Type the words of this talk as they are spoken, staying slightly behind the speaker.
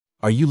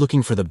Are you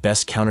looking for the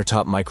best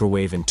countertop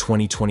microwave in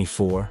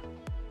 2024?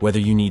 Whether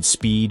you need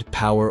speed,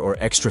 power, or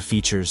extra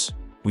features,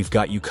 we've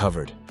got you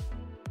covered.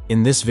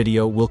 In this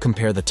video, we'll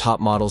compare the top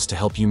models to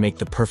help you make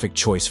the perfect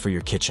choice for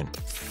your kitchen.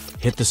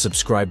 Hit the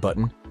subscribe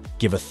button,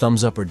 give a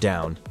thumbs up or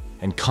down,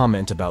 and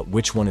comment about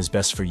which one is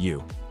best for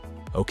you.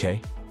 Okay,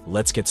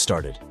 let's get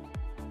started.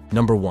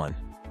 Number 1.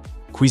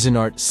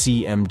 Cuisinart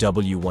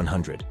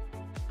CMW-100.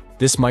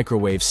 This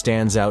microwave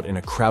stands out in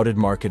a crowded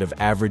market of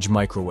average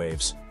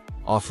microwaves,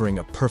 offering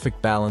a perfect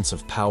balance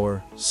of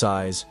power,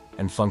 size,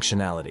 and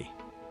functionality.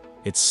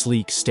 Its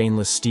sleek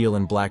stainless steel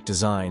and black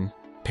design,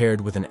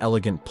 paired with an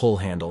elegant pull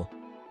handle,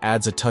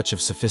 adds a touch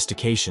of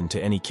sophistication to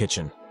any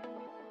kitchen.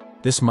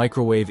 This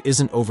microwave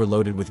isn't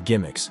overloaded with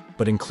gimmicks,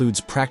 but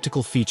includes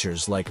practical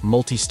features like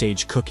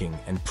multi-stage cooking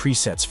and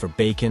presets for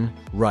bacon,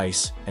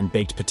 rice, and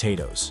baked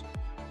potatoes.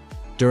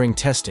 During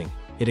testing,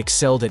 it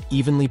excelled at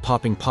evenly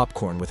popping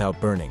popcorn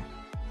without burning.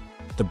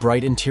 The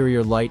bright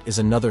interior light is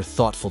another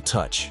thoughtful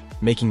touch,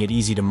 making it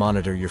easy to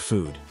monitor your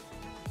food.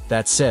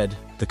 That said,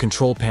 the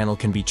control panel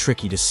can be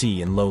tricky to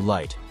see in low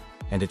light,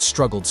 and it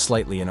struggled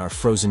slightly in our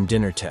frozen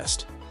dinner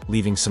test,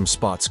 leaving some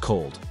spots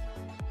cold.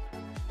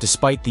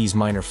 Despite these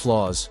minor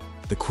flaws,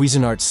 the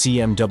Cuisinart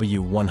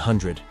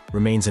CMW-100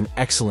 remains an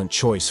excellent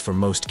choice for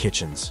most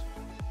kitchens.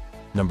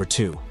 Number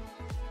 2.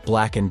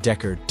 Black &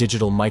 Decker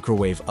Digital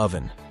Microwave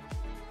Oven.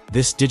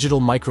 This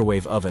digital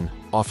microwave oven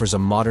offers a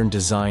modern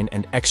design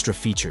and extra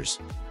features,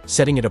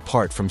 setting it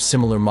apart from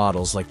similar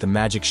models like the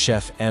Magic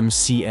Chef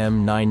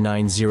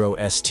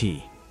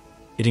MCM990ST.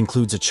 It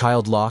includes a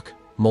child lock,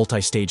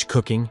 multi-stage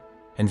cooking,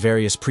 and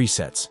various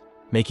presets,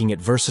 making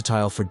it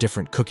versatile for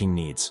different cooking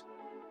needs.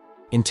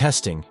 In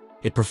testing,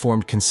 it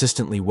performed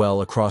consistently well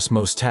across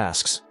most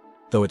tasks,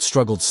 though it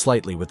struggled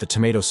slightly with the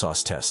tomato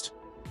sauce test.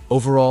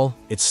 Overall,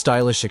 its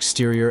stylish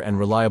exterior and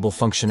reliable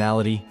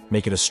functionality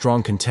make it a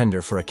strong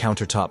contender for a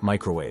countertop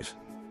microwave.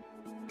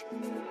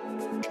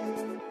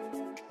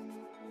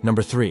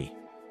 Number 3.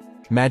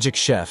 Magic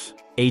Chef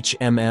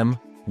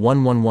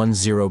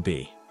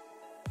HMM-1110B.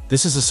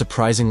 This is a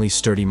surprisingly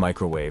sturdy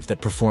microwave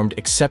that performed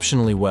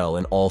exceptionally well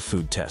in all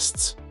food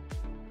tests.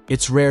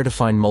 It's rare to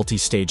find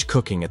multi-stage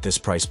cooking at this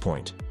price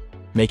point,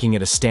 making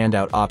it a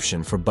standout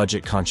option for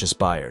budget-conscious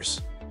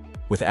buyers.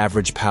 With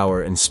average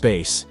power and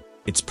space,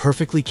 it's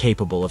perfectly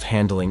capable of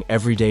handling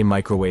everyday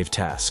microwave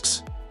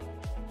tasks.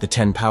 The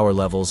 10 power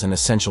levels and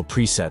essential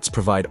presets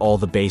provide all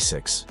the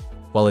basics,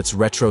 while its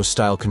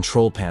retro-style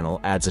control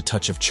panel adds a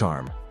touch of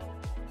charm.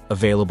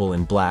 Available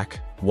in black,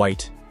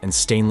 white, and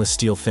stainless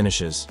steel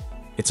finishes,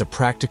 it's a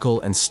practical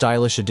and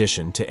stylish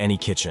addition to any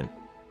kitchen.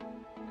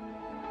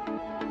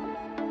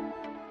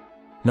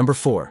 Number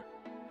 4.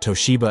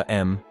 Toshiba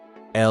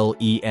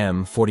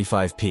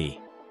ML-EM45P.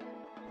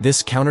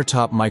 This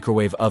countertop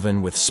microwave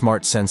oven with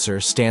smart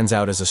sensor stands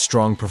out as a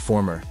strong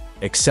performer,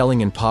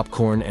 excelling in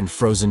popcorn and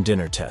frozen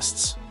dinner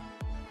tests.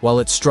 While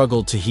it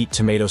struggled to heat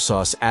tomato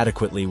sauce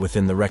adequately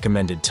within the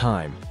recommended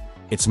time,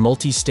 its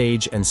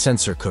multi-stage and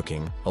sensor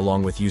cooking,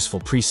 along with useful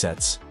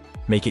presets,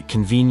 make it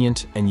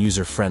convenient and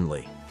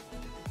user-friendly.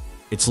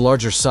 Its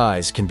larger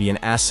size can be an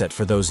asset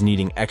for those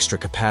needing extra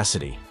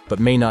capacity, but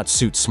may not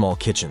suit small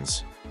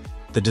kitchens.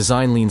 The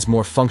design leans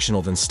more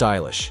functional than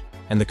stylish,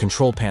 and the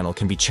control panel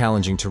can be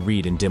challenging to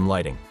read in dim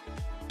lighting.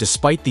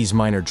 Despite these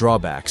minor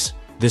drawbacks,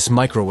 this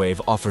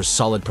microwave offers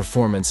solid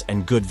performance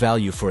and good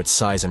value for its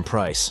size and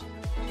price.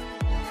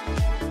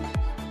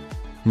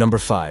 Number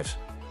 5.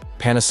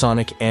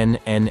 Panasonic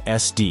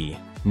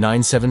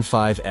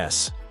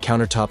NNSD-975S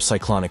Countertop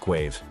Cyclonic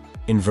Wave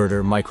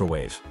Inverter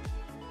Microwave.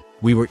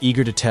 We were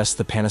eager to test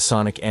the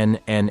Panasonic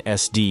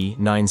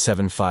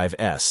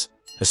NNSD-975S,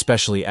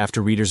 especially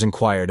after readers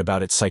inquired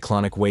about its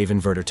cyclonic wave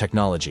inverter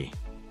technology.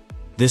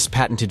 This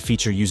patented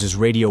feature uses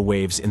radio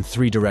waves in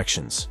 3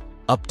 directions: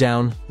 up,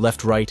 down,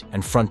 left, right,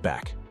 and front,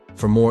 back,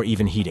 for more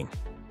even heating.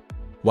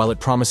 While it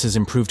promises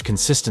improved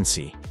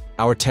consistency,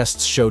 our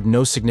tests showed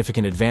no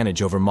significant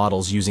advantage over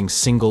models using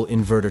single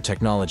inverter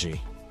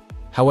technology.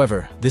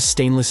 However, this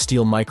stainless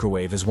steel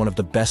microwave is one of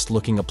the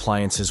best-looking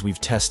appliances we've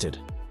tested,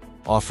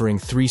 offering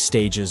 3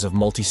 stages of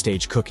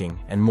multi-stage cooking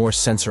and more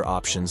sensor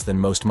options than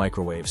most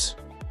microwaves.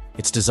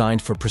 It's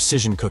designed for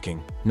precision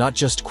cooking, not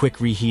just quick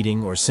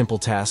reheating or simple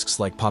tasks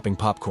like popping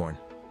popcorn.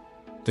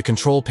 The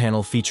control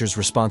panel features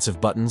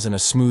responsive buttons and a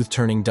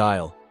smooth-turning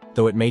dial,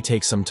 though it may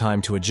take some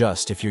time to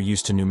adjust if you're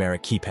used to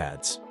numeric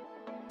keypads.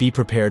 Be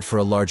prepared for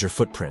a larger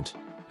footprint,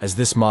 as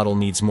this model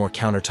needs more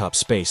countertop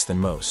space than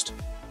most.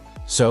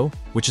 So,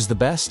 which is the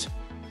best?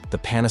 The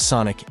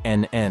Panasonic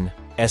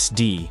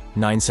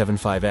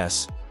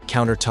NNSD-975S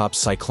Countertop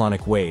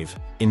Cyclonic Wave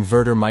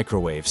Inverter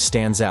Microwave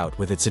stands out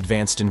with its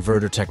advanced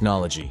inverter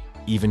technology,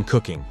 even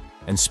cooking,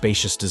 and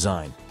spacious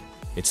design.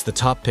 It's the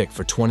top pick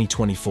for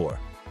 2024.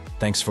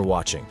 Thanks for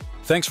watching.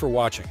 Thanks for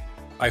watching.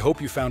 I hope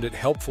you found it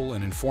helpful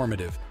and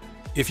informative.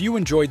 If you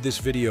enjoyed this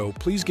video,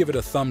 please give it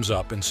a thumbs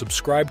up and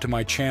subscribe to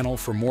my channel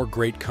for more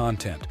great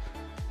content.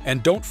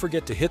 And don't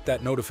forget to hit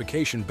that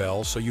notification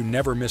bell so you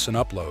never miss an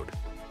upload.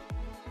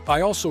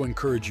 I also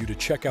encourage you to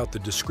check out the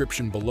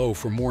description below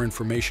for more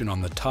information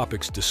on the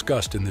topics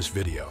discussed in this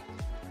video.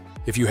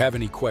 If you have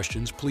any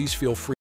questions, please feel free